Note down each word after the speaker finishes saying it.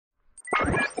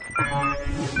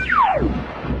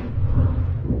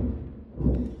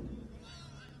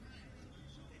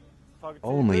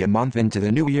Only a month into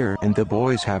the new year and the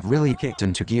boys have really kicked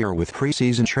into gear with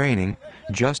preseason training.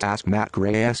 Just ask Matt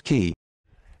Zgrajewski.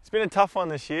 It's been a tough one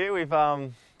this year. We've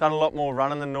done a lot more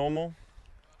running than normal,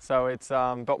 so it's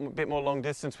got a bit more long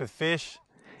distance with fish.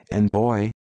 And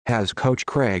boy, has Coach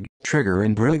Craig, Trigger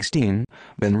and Brigstein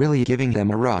been really giving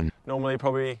them a run. Normally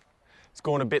probably it's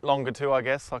gone a bit longer too, I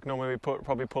guess. Like normally we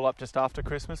probably pull up just after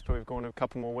Christmas, but we've gone a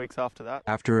couple more weeks after that.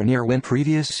 After a near win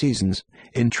previous seasons,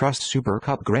 in Trust Super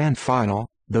Cup Grand Final,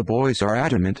 the boys are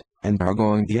adamant and are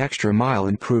going the extra mile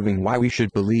in proving why we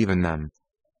should believe in them.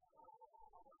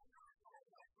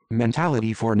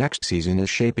 Mentality for next season is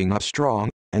shaping up strong,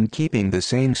 and keeping the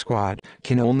same squad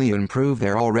can only improve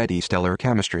their already stellar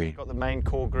chemistry. Got the main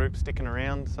core group sticking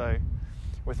around, so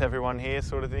with everyone here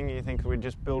sort of thing, you think we'd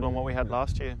just build on what we had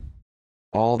last year.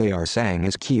 All they are saying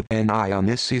is keep an eye on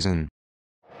this season.